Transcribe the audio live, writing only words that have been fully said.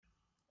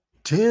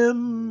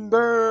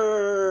Timber.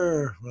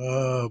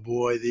 Oh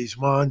boy, these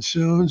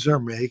monsoons are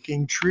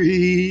making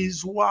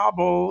trees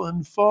wobble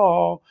and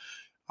fall.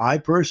 I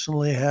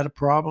personally had a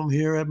problem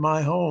here at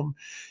my home.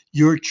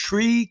 Your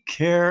tree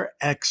care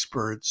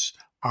experts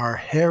are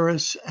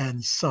Harris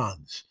and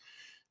Sons.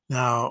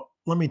 Now,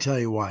 let me tell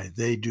you why.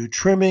 They do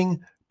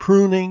trimming,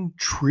 pruning,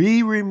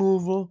 tree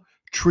removal,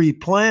 tree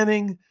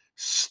planting,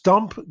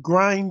 stump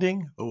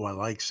grinding. Oh, I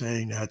like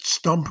saying that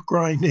stump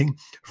grinding,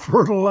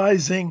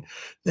 fertilizing.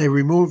 They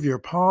remove your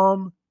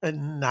palm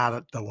and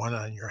not the one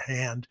on your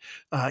hand,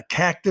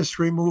 cactus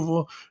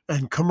removal,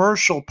 and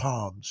commercial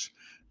palms.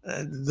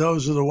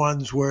 Those are the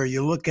ones where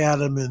you look at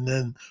them and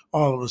then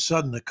all of a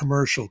sudden the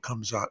commercial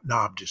comes on. No,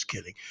 I'm just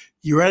kidding.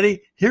 You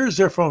ready? Here's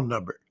their phone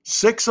number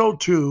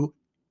 602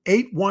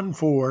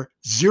 814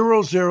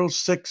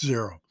 0060.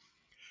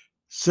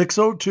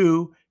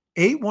 602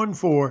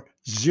 814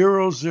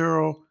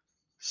 0060.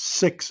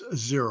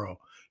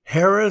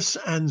 Harris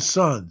and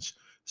Sons,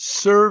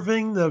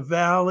 serving the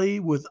Valley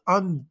with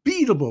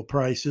unbeatable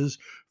prices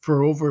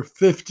for over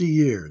 50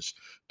 years.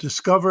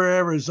 Discover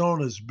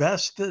Arizona's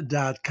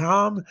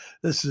Best.com.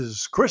 This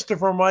is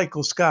Christopher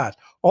Michael Scott,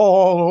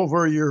 all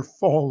over your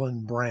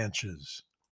fallen branches.